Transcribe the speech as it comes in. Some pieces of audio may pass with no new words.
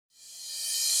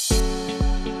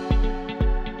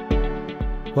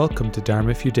Welcome to Dharma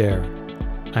If You Dare.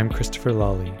 I'm Christopher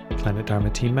Lawley, Planet Dharma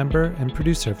team member and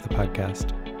producer of the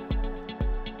podcast.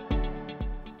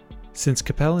 Since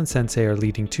Capel and Sensei are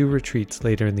leading 2 retreats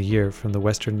later in the year from the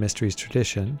Western Mysteries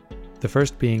tradition, the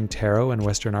first being Tarot and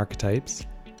Western Archetypes,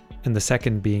 and the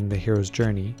second being The Hero's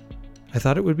Journey, I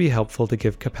thought it would be helpful to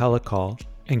give Capel a call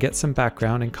and get some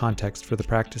background and context for the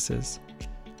practices.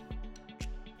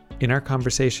 In our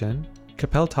conversation,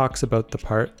 Capel talks about the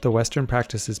part the Western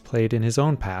practices played in his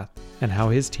own path and how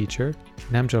his teacher,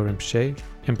 Namgyal Rinpoche,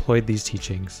 employed these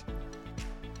teachings.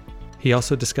 He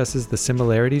also discusses the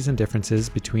similarities and differences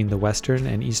between the Western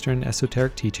and Eastern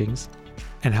esoteric teachings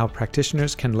and how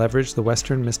practitioners can leverage the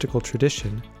Western mystical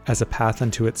tradition as a path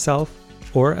unto itself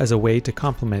or as a way to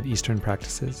complement Eastern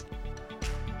practices.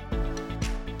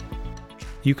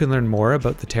 You can learn more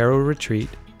about the Tarot retreat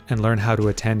and learn how to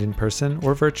attend in person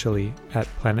or virtually at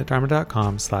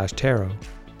planetdharma.com/tarot.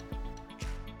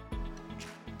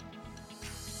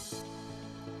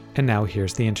 And now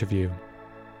here's the interview.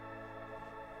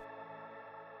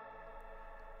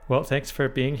 Well, thanks for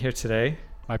being here today.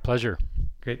 My pleasure.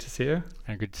 Great to see you.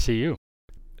 And good to see you.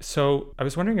 So I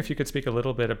was wondering if you could speak a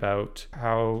little bit about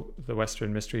how the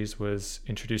Western Mysteries was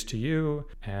introduced to you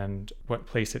and what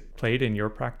place it played in your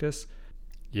practice.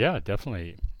 Yeah,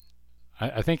 definitely.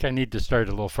 I think I need to start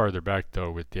a little farther back, though,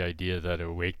 with the idea that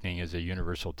awakening is a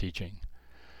universal teaching.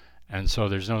 And so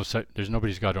there's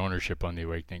nobody's got ownership on the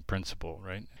awakening principle,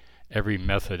 right? Every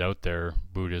method out there,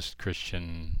 Buddhist,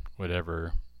 Christian,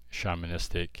 whatever,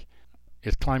 shamanistic,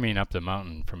 is climbing up the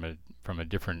mountain from a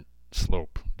different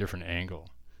slope, different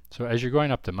angle. So as you're going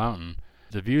up the mountain,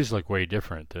 the views look way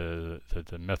different. The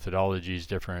methodology is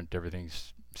different. Everything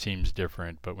seems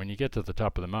different. But when you get to the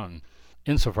top of the mountain,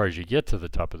 insofar as you get to the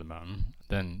top of the mountain,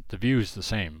 then the view is the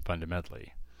same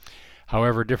fundamentally.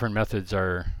 However, different methods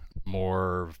are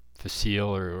more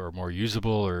facile or more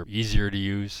usable or easier to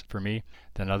use for me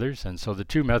than others. And so the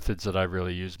 2 methods that I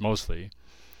really use mostly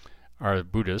are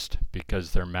Buddhist,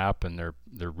 because their map and their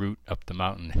route up the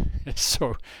mountain is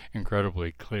so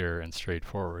incredibly clear and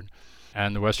straightforward.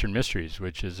 And the Western Mysteries,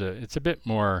 which is it's a bit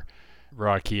more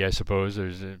rocky, I suppose.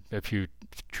 There's a few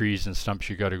trees and stumps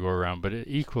you got to go around, but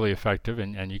equally effective,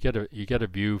 and you get a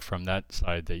view from that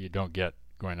side that you don't get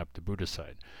going up the Buddhist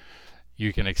side.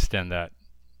 You can extend that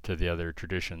to the other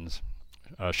traditions.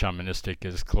 Shamanistic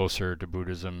is closer to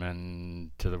Buddhism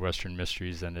and to the Western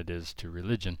Mysteries than it is to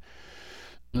religion.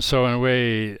 So in a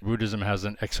way, Buddhism has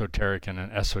an exoteric and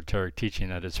an esoteric teaching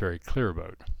that it's very clear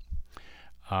about.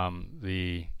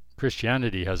 The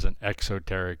Christianity has an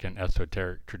exoteric and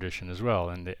esoteric tradition as well,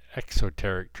 and the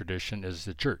exoteric tradition is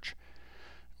the church,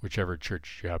 whichever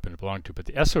church you happen to belong to. But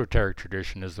the esoteric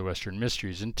tradition is the Western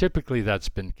Mysteries, and typically that's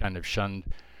been kind of shunned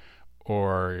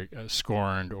or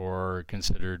scorned or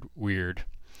considered weird.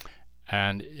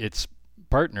 And its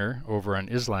partner over on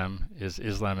Islam is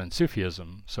Islam and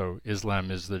Sufism. So Islam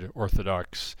is the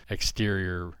orthodox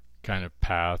exterior kind of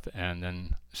path, and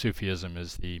then Sufism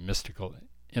is the mystical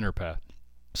inner path.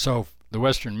 So the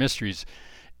Western Mysteries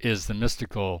is the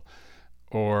mystical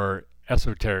or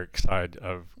esoteric side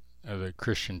of the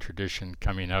Christian tradition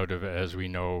coming out of, as we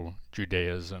know,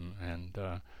 Judaism and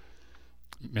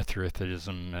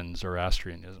Mithraism and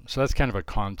Zoroastrianism. So that's kind of a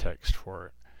context for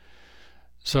it.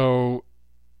 So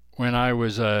when I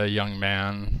was a young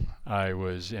man, I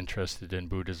was interested in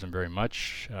Buddhism very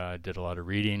much. I did a lot of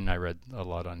reading. I read a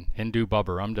lot on Hindu.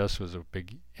 Baba Ram Dass was a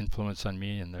big influence on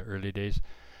me in the early days.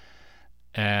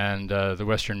 And the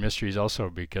Western Mysteries also,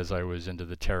 because I was into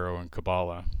the Tarot and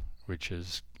Kabbalah, which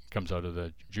comes out of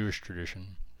the Jewish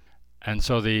tradition. And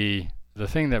so the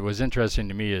thing that was interesting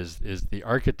to me is the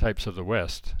archetypes of the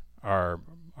West are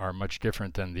much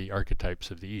different than the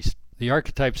archetypes of the East. The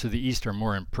archetypes of the East are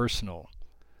more impersonal.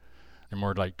 They're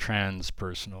more like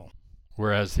transpersonal,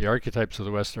 whereas the archetypes of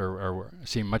the West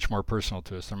seem much more personal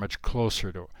to us. They're much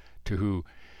closer to who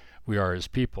we are as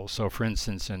people. So for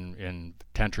instance, in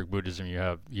Tantric Buddhism, you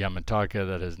have Yamataka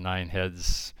that has 9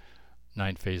 heads,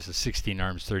 9 faces, 16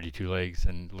 arms, 32 legs,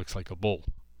 and looks like a bull.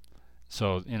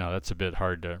 So, that's a bit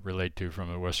hard to relate to from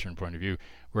a Western point of view.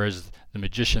 Whereas the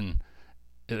magician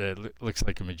looks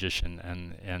like a magician,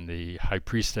 and the high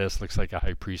priestess looks like a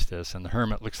high priestess, and the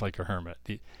hermit looks like a hermit.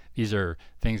 These are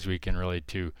things we can relate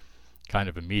to kind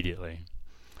of immediately.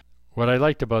 What I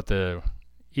liked about the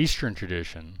Eastern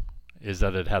tradition is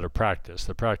that it had a practice.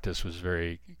 The practice was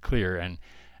very clear, and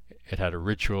it had a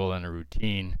ritual and a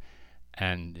routine,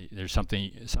 and there's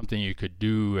something you could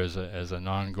do as an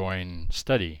ongoing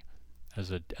study, as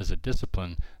a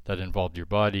discipline that involved your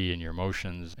body and your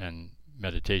emotions and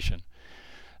meditation.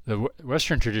 The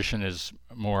Western tradition is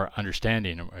more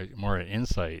understanding, more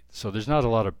insight. So there's not a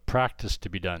lot of practice to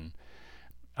be done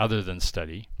other than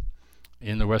study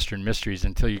in the Western mysteries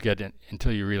until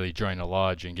you really join a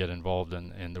lodge and get involved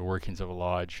in the workings of a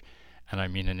lodge, and I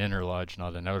mean an inner lodge,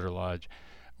 not an outer lodge,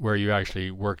 where you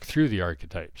actually work through the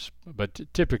archetypes. But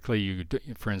typically,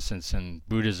 for instance, in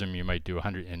Buddhism, you might do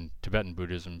 100. In Tibetan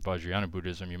Buddhism, Vajrayana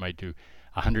Buddhism, you might do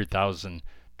 100,000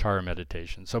 Tara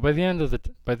meditations. So by the end of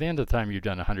the time you've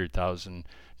done 100,000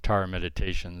 Tara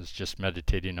meditations, just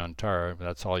meditating on Tara,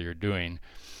 that's all you're doing.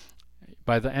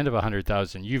 By the end of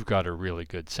 100,000, you've got a really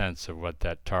good sense of what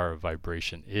that Tara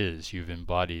vibration is. You've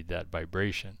embodied that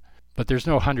vibration. But there's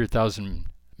no 100,000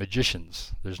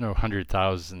 magicians. There's no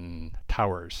 100,000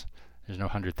 towers. There's no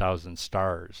 100,000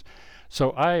 stars.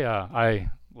 So I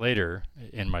later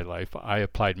in my life, I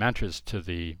applied mantras to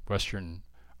the Western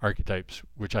archetypes,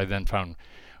 which I then found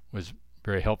was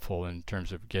very helpful in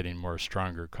terms of getting more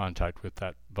stronger contact with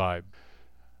that vibe.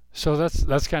 So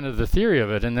that's kind of the theory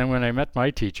of it. And then when I met my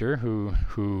teacher,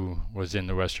 who was in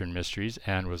the Western mysteries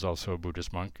and was also a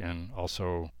Buddhist monk and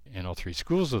also in all three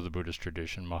schools of the Buddhist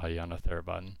tradition, Mahayana,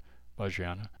 Theravada,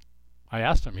 Vajrayana, I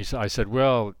asked him, I said,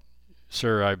 well,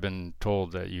 sir, I've been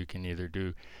told that you can either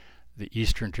do the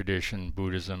Eastern tradition,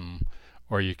 Buddhism,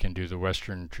 or you can do the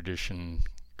Western tradition,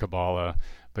 Kabbalah,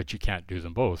 but you can't do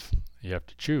them both. You have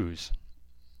to choose.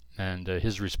 And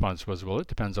his response was, well, it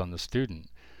depends on the student.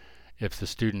 If the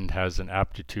student has an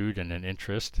aptitude and an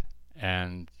interest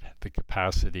and the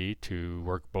capacity to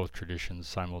work both traditions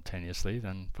simultaneously,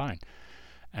 then fine.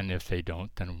 And if they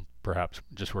don't, then perhaps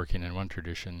just working in one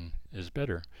tradition is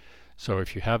better. So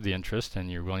if you have the interest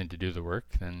and you're willing to do the work,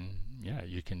 then yeah,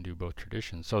 you can do both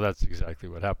traditions. So that's exactly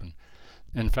what happened.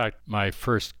 In fact, my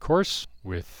first course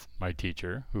with my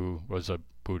teacher, who was a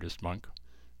Buddhist monk,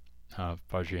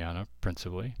 Vajrayana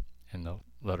principally, in the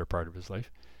latter part of his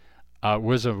life,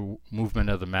 was a movement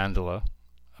of the mandala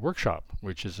workshop,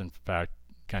 which is in fact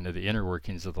kind of the inner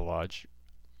workings of the lodge,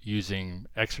 using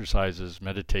exercises,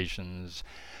 meditations,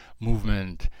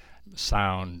 movement,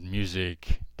 sound,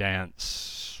 music,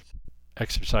 dance,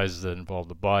 exercises that involve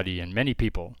the body, and many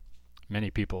people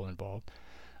involved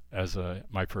as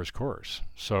my first course.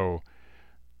 So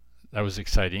that was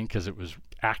exciting because it was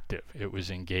active, it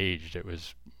was engaged, it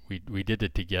was we did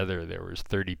it together. There was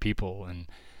 30 people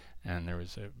and there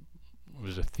was it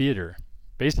was a theater,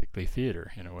 basically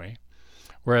theater in a way.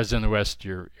 Whereas in the West,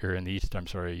 you're in the East,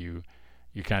 you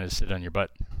kind of sit on your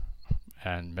butt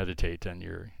and meditate, and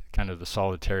you're kind of the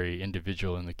solitary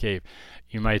individual in the cave.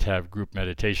 You might have group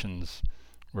meditations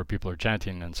where people are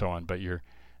chanting and so on, but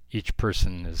each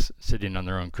person is sitting on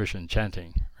their own cushion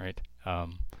chanting, right?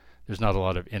 There's not a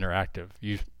lot of interactive.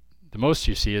 The most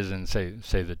you see is in say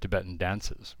the Tibetan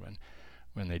dances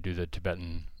when they do the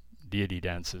Tibetan deity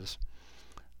dances.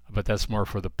 But that's more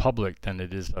for the public than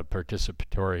it is a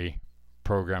participatory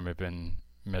program of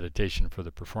meditation for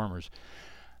the performers.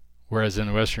 Whereas in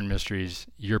the Western mysteries,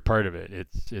 you're part of it.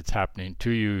 It's happening to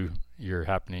you. You're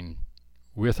happening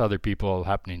with other people,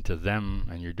 happening to them,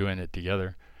 and you're doing it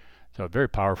together. So very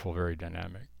powerful, very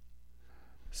dynamic.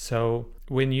 So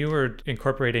when you were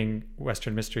incorporating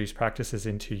Western mysteries practices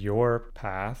into your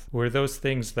path, were those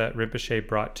things that Rinpoche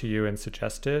brought to you and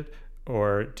suggested,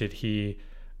 or did he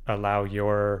allow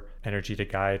your energy to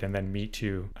guide and then meet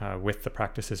you with the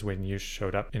practices when you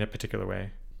showed up in a particular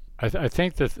way? I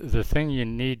think that the thing you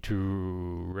need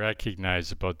to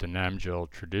recognize about the Namgyal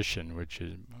tradition, which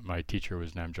is my teacher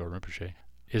was Namgyal Rinpoche,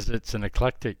 is it's an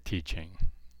eclectic teaching.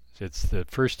 It's the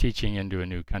first teaching into a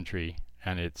new country,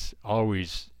 and it's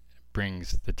always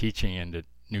brings the teaching into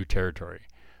new territory.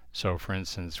 So, for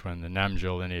instance, when the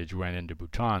Namgyal lineage went into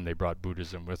Bhutan, they brought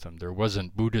Buddhism with them. There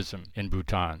wasn't Buddhism in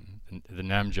Bhutan. The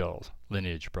Namgyal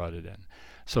lineage brought it in.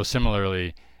 So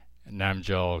similarly,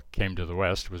 Namgyal came to the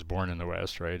West, was born in the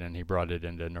West, right? And he brought it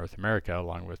into North America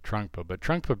along with Trungpa. But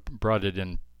Trungpa brought it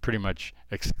in pretty much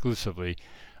exclusively,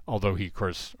 although he, of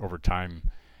course, over time,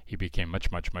 he became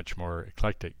much, much, much more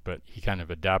eclectic. But he kind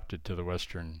of adapted to the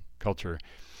Western culture.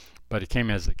 But it came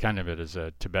as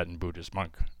a Tibetan Buddhist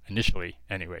monk, initially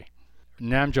anyway.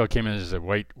 Namgyal came in as a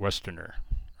white Westerner,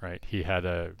 right? He had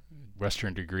a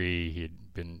Western degree. He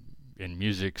had been in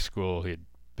music school. He had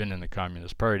been in the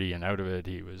Communist Party and out of it.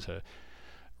 He was a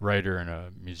writer and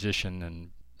a musician, and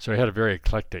so he had a very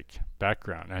eclectic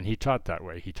background, and he taught that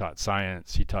way. He taught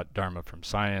science. He taught Dharma from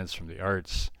science, from the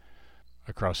arts,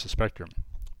 across the spectrum.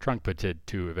 Trungpa did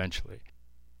too eventually.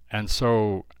 And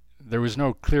so there was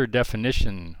no clear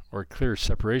definition or clear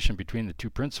separation between the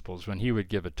two principles. When he would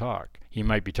give a talk, he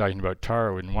might be talking about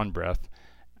Tara in one breath,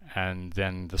 and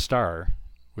then the star,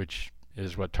 which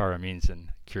is what Tara means, and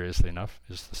curiously enough,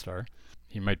 is the star.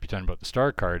 he might be talking about the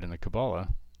star card in the Kabbalah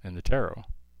and the tarot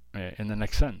in the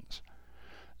next sentence.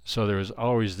 So there was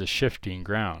always the shifting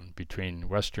ground between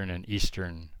Western and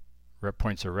Eastern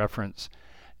points of reference,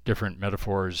 different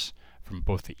metaphors from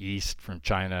both the East, from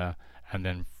China, and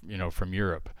then from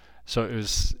Europe. So it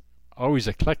was always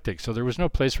eclectic. So there was no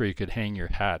place where you could hang your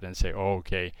hat and say, "Oh,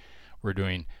 okay, we're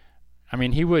doing." I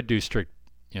mean, he would do strict,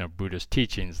 Buddhist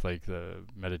teachings like the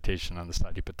meditation on the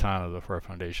Satipatthana, the 4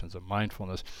 foundations of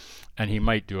mindfulness, and he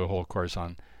might do a whole course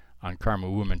on karma,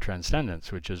 womb, and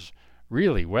transcendence, which is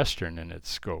really Western in its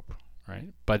scope,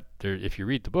 right? But if you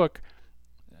read the book,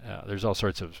 there's all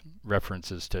sorts of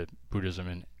references to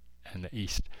Buddhism and the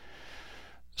East.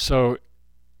 So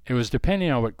it was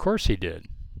depending on what course he did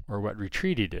or what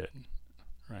retreat he did,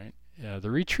 right?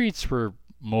 The retreats were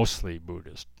mostly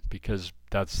Buddhist because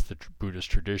that's the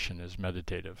Buddhist tradition, is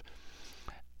meditative.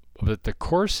 But the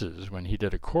courses, when he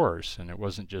did a course and it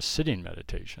wasn't just sitting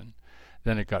meditation,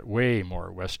 then it got way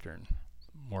more Western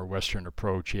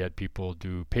approach. He had people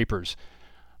do papers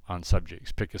on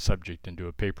subjects, pick a subject and do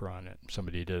a paper on it.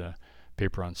 Somebody did a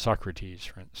paper on Socrates,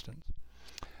 for instance.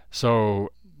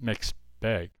 So mixed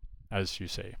bag, as you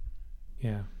say.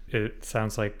 Yeah, it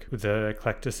sounds like the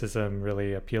eclecticism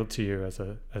really appealed to you as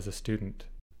a student.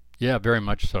 Yeah, very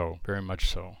much so, very much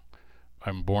so.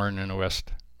 I'm born in the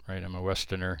West, right? I'm a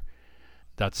Westerner.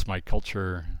 That's my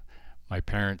culture. My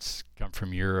parents come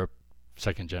from Europe,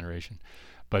 second generation,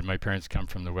 but my parents come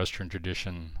from the Western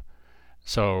tradition.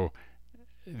 So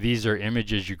these are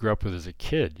images you grew up with as a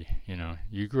kid.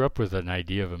 You grew up with an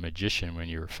idea of a magician when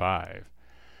you were 5.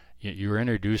 You were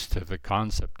introduced to the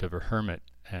concept of a hermit,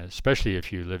 especially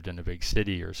if you lived in a big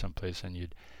city or someplace, and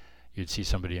you'd see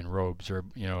somebody in robes, or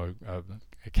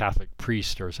a Catholic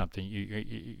priest or something.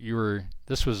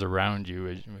 This was around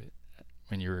you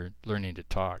when you were learning to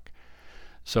talk.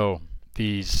 So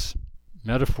these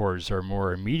metaphors are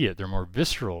more immediate, they're more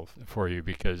visceral for you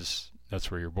because that's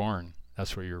where you're born,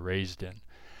 that's where you're raised in.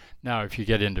 Now, if you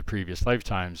get into previous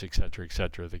lifetimes,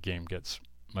 etc., the game gets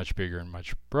much bigger and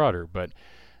much broader, but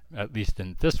at least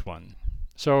in this one.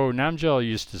 So Namgyal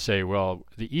used to say, well,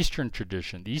 the Eastern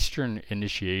tradition, the Eastern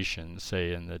initiation,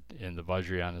 say in the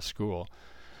Vajrayana school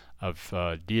of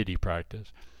deity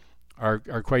practice, are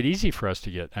quite easy for us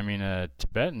to get. I mean, a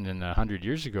Tibetan 100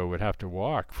 years ago would have to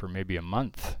walk for maybe a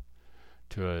month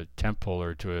to a temple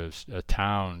or to a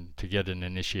town to get an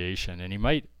initiation, and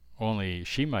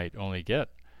she might only get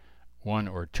 1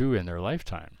 or 2 in their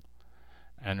lifetime,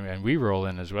 and we roll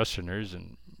in as Westerners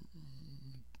and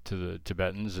to the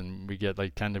Tibetans, and we get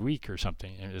like 10 a week or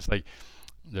something, and it's like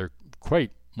they're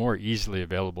quite more easily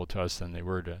available to us than they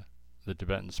were to the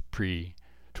Tibetans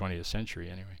pre-20th century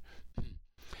anyway.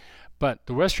 But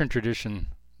the Western tradition,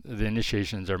 the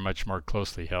initiations are much more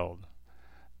closely held.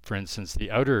 For instance,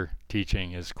 the outer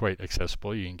teaching is quite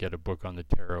accessible. You can get a book on the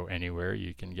tarot anywhere.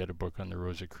 You can get a book on the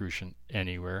Rosicrucian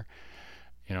anywhere.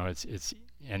 It's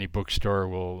any bookstore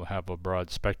will have a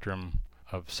broad spectrum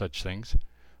of such things.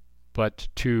 But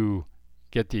to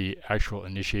get the actual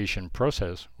initiation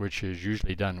process, which is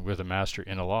usually done with a master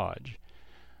in a lodge,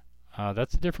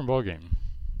 that's a different ballgame.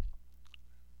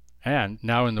 And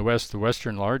now in the West, the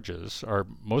Western lodges are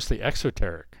mostly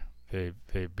exoteric.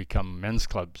 They've become men's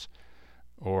clubs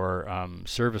or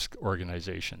service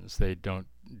organizations. They don't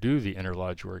do the inner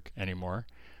lodge work anymore.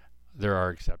 There are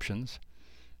exceptions,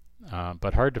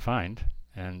 but hard to find,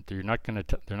 and they're not going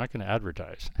to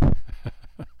advertise.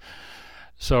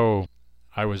 So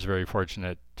I was very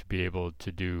fortunate to be able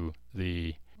to do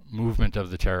the movement of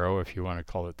the tarot, if you want to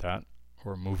call it that,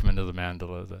 or movement of the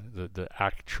mandala, the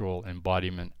actual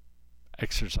embodiment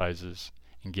exercises,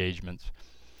 engagements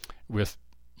with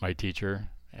my teacher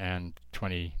and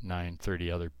 29,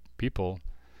 30 other people,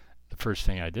 the first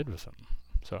thing I did with them.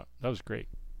 So that was great.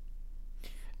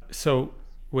 So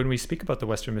when we speak about the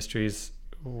Western mysteries,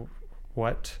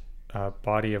 what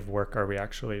body of work are we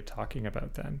actually talking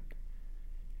about then?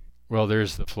 Well,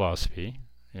 there's the philosophy,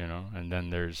 and then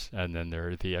there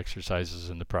are the exercises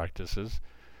and the practices,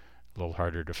 a little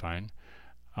harder to find.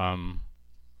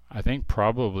 I think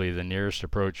probably the nearest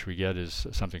approach we get is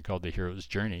something called the hero's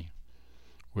journey,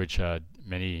 which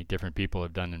many different people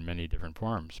have done in many different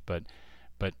forms. But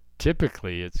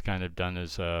typically it's kind of done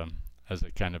as a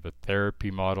kind of a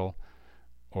therapy model,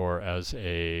 or as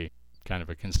a kind of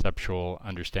a conceptual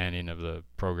understanding of the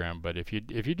program. But if you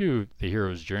do the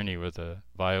hero's journey with a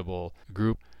viable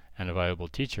group and a viable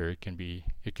teacher, it can be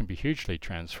hugely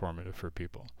transformative for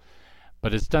people.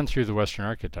 But it's done through the Western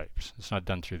archetypes. It's not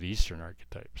done through the Eastern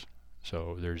archetypes.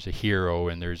 So there's a hero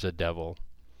and there's a devil,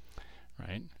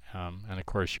 right? And of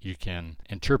course you can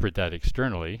interpret that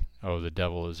externally. Oh, the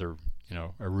devil is a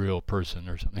a real person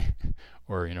or something,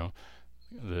 or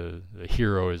the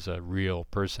hero is a real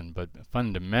person, but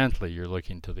fundamentally you're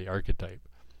looking to the archetype.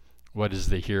 What is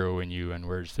the hero in you, and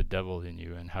where's the devil in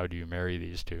you, and how do you marry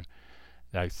these two?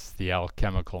 That's the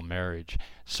alchemical marriage.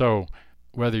 So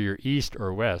whether you're East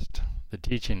or West, the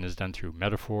teaching is done through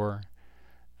metaphor,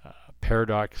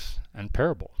 paradox, and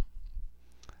parable.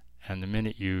 And the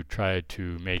minute you try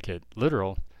to make it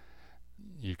literal,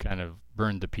 you kind of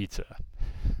burn the pizza.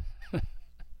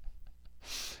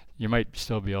 You might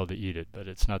still be able to eat it, but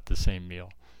it's not the same meal.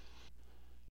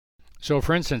 So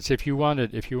for instance, if you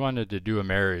wanted to do a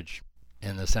marriage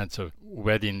in the sense of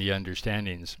wedding the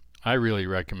understandings, I really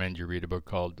recommend you read a book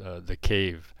called The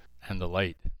Cave and the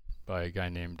Light by a guy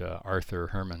named Arthur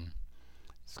Herman.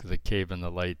 It's The Cave and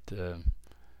the Light,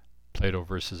 Plato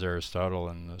versus Aristotle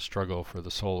and the struggle for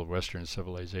the soul of Western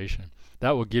civilization.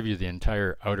 That will give you the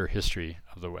entire outer history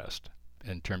of the West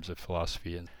in terms of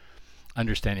philosophy and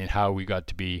understanding how we got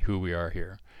to be who we are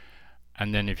here.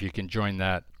 And then if you can join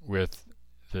that with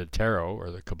the tarot or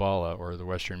the Kabbalah or the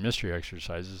Western mystery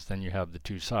exercises, then you have the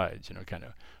two sides, kind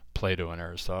of Plato and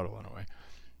Aristotle in a way.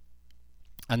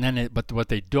 And then, but what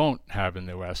they don't have in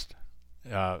the West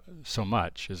so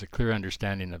much is a clear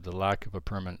understanding of the lack of a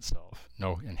permanent self,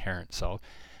 no inherent self,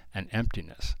 and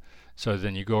emptiness. So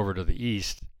then you go over to the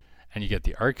East and you get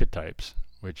the archetypes,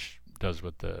 which does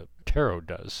what the tarot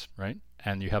does, right?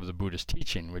 And you have the Buddhist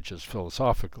teaching, which is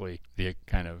philosophically the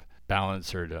kind of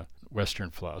balancer to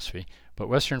Western philosophy. But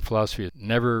Western philosophy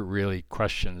never really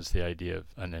questions the idea of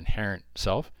an inherent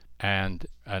self and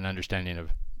an understanding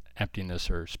of emptiness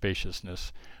or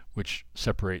spaciousness, which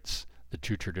separates the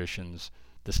two traditions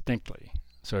distinctly.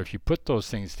 So if you put those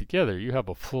things together, you have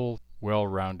a full,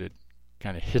 well-rounded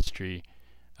kind of history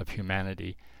of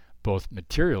humanity, both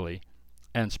materially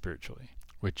and spiritually,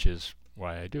 which is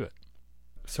why I do it.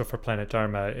 So for Planet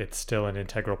Dharma, it's still an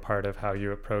integral part of how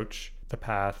you approach the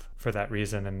path for that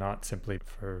reason and not simply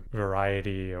for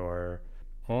variety or...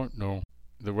 Oh, no.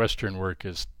 The Western work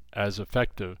is as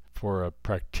effective for a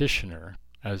practitioner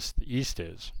as the East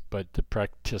is, but the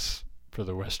practice for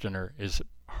the Westerner is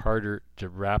harder to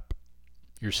wrap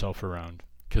yourself around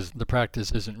because the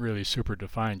practice isn't really super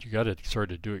defined. You got to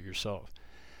sort of do it yourself.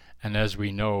 And as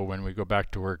we know, when we go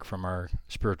back to work from our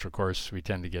spiritual course, we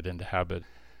tend to get into habit.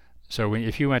 So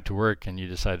if you went to work and you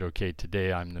decided, okay,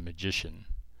 today I'm the magician,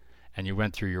 and you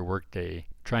went through your work day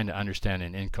trying to understand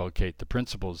and inculcate the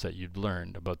principles that you'd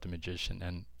learned about the magician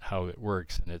and how it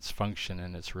works and its function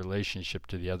and its relationship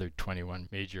to the other 21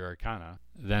 major arcana,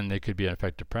 then they could be an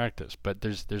effective practice. But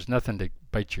there's nothing to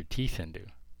bite your teeth into.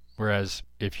 Whereas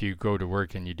if you go to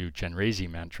work and you do Chenrezig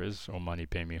mantras, Om Mani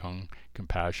Padme Hum,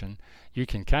 compassion, you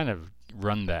can kind of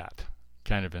run that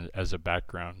kind of as a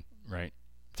background, right,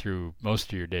 through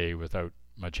most of your day without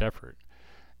much effort.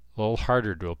 A little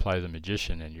harder to apply the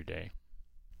magician in your day.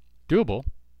 Doable.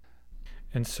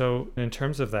 And so in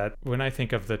terms of that, when I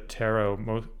think of the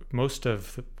tarot, most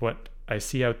of what I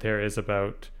see out there is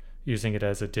about using it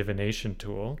as a divination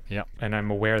tool. Yeah. And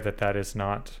I'm aware that that is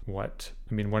not what...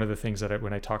 I mean, one of the things that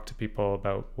when I talk to people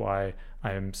about why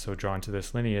I am so drawn to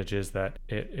this lineage is that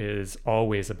it is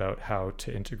always about how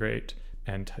to integrate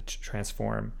and to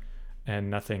transform, and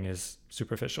nothing is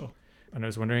superficial. And I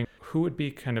was wondering who would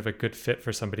be kind of a good fit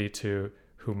for somebody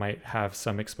who might have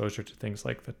some exposure to things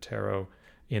like the tarot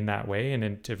in that way, and a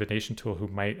divination tool who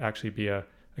might actually be a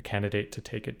candidate to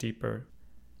take it deeper.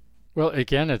 Well,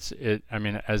 again, as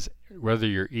whether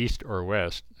you're East or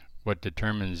West, what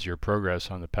determines your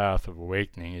progress on the path of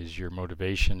awakening is your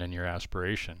motivation and your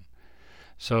aspiration.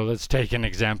 So let's take an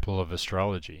example of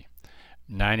astrology.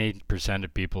 98%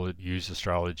 of people use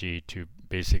astrology to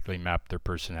basically map their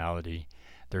personality,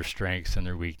 their strengths and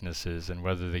their weaknesses, and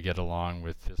whether they get along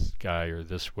with this guy or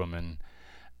this woman,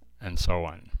 and so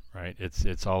on, right?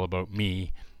 It's all about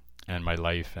me and my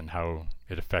life and how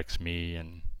it affects me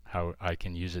and how I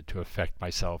can use it to affect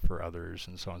myself or others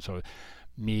and so on. So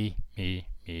me,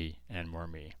 and more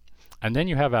me. And then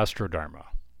you have Astrodharma.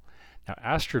 Now,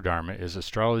 Astrodharma is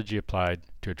astrology applied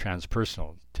to a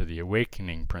transpersonal, to the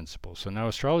awakening principle. So now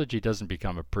astrology doesn't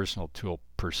become a personal tool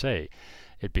per se.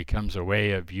 It becomes a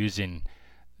way of using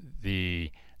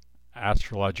the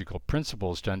astrological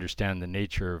principles to understand the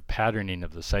nature of patterning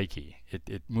of the psyche.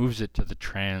 It moves it to the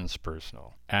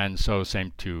transpersonal. And so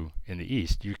same too in the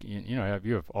East. You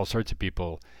have all sorts of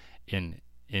people in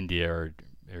India or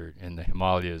in the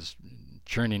Himalayas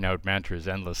churning out mantras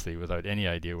endlessly without any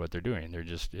idea what they're doing. They're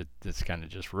just it's kind of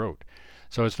just rote.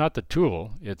 So it's not the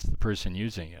tool, it's the person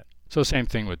using it. So same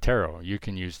thing with tarot. You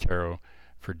can use tarot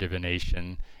for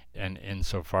divination, and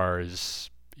insofar as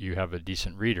you have a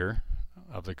decent reader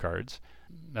of the cards,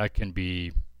 that can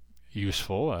be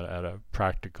useful at a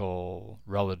practical,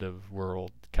 relative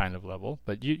world kind of level.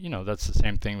 But you know, that's the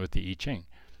same thing with the I Ching,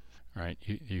 right?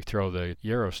 You throw the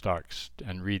Yarrow stocks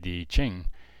and read the I Ching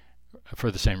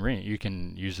for the same reason. You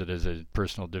can use it as a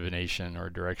personal divination or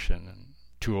direction and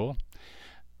tool,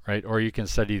 right? Or you can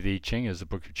study the I Ching as the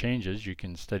Book of Changes. You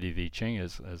can study the I Ching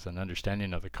as an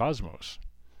understanding of the cosmos.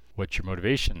 What's your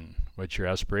motivation? What's your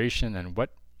aspiration? And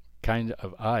what kind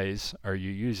of eyes are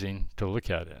you using to look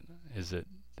at it? Is it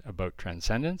about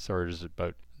transcendence, or is it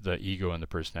about the ego and the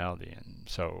personality? And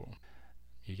so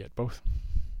you get both.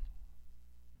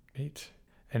 Great.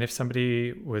 And if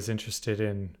somebody was interested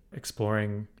in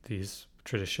exploring these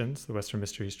traditions, the Western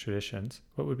Mysteries traditions,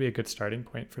 what would be a good starting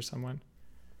point for someone?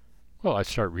 Well, I'd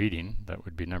start reading. That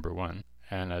would be number one.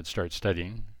 And I'd start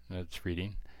studying. That's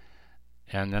reading.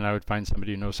 And then I would find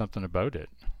somebody who knows something about it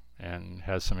and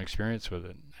has some experience with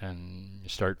it. And you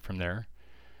start from there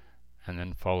and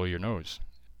then follow your nose.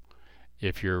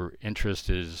 If your interest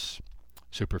is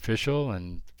superficial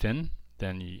and thin,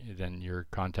 then your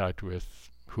contact with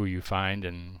who you find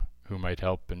and who might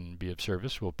help and be of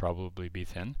service will probably be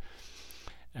thin.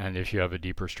 And if you have a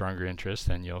deeper, stronger interest,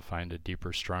 then you'll find a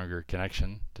deeper, stronger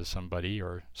connection to somebody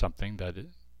or something that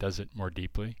does it more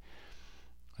deeply.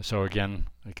 So again,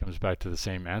 it comes back to the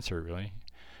same answer, really.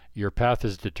 Your path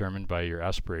is determined by your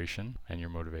aspiration and your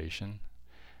motivation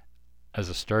as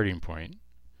a starting point,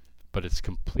 but it's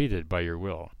completed by your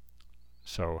will.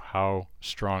 So how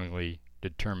strongly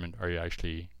determined are you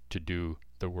actually to do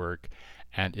the work?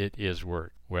 And it is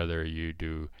work, whether you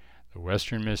do the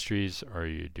Western mysteries or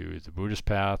you do the Buddhist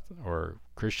path or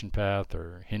Christian path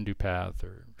or Hindu path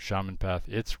or shaman path.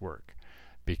 It's work,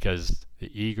 because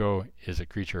the ego is a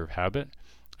creature of habit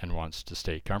and wants to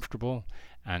stay comfortable,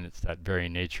 and it's that very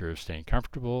nature of staying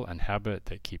comfortable and habit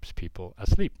that keeps people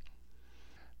asleep.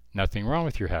 Nothing wrong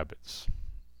with your habits,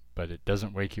 but it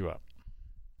doesn't wake you up.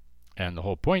 And the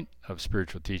whole point of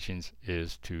spiritual teachings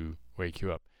is to wake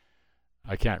you up.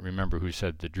 I can't remember who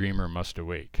said the dreamer must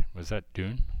awake. Was that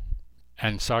Dune?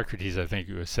 And Socrates, I think,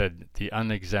 who said the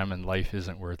unexamined life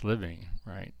isn't worth living,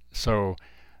 right? So,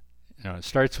 you know, it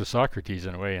starts with Socrates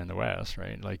in a way in the West,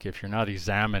 right? Like if you're not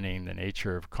examining the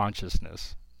nature of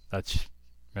consciousness, that's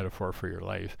metaphor for your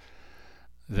life,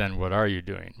 then what are you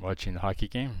doing? Watching the hockey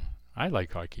game? I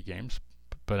like hockey games,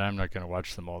 but I'm not going to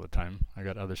watch them all the time. I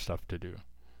got other stuff to do.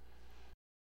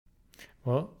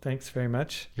 Well, thanks very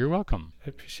much. You're welcome. I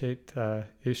appreciate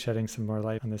you shedding some more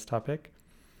light on this topic.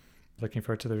 Looking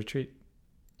forward to the retreat.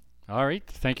 All right.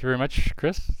 Thank you very much,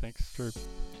 Chris. Thanks for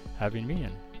having me,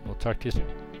 and we'll talk to you soon.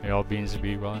 May all beings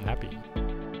be well and happy.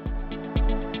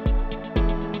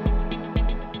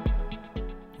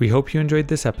 We hope you enjoyed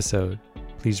this episode.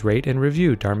 Please rate and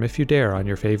review Dharma If You Dare on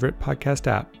your favorite podcast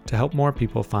app to help more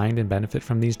people find and benefit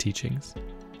from these teachings.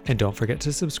 And don't forget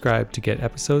to subscribe to get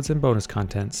episodes and bonus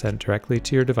content sent directly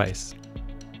to your device.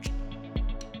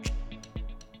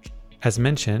 As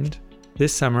mentioned,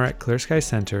 this summer at Clear Sky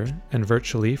Center, and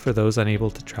virtually for those unable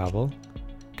to travel,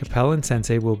 Capel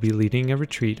Sensei will be leading a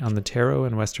retreat on the tarot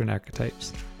and Western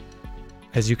archetypes.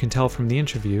 As you can tell from the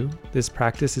interview, this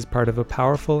practice is part of a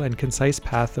powerful and concise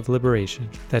path of liberation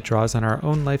that draws on our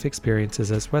own life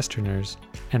experiences as Westerners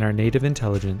and our native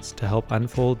intelligence to help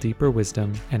unfold deeper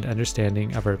wisdom and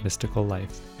understanding of our mystical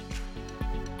life.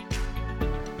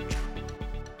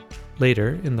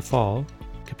 Later, in the fall,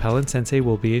 Capel Sensei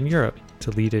will be in Europe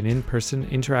to lead an in-person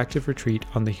interactive retreat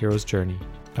on the Hero's Journey,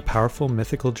 a powerful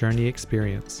mythical journey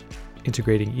experience,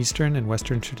 integrating Eastern and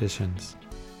Western traditions.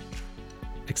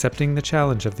 Accepting the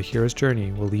challenge of the hero's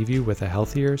journey will leave you with a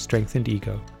healthier, strengthened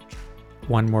ego,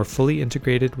 one more fully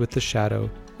integrated with the shadow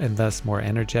and thus more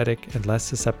energetic and less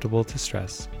susceptible to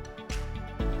stress.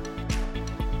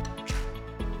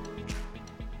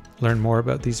 Learn more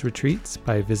about these retreats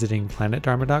by visiting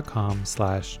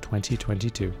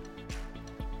planetdharma.com/2022.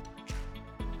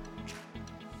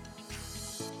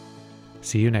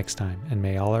 See you next time, and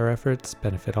may all our efforts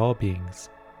benefit all beings.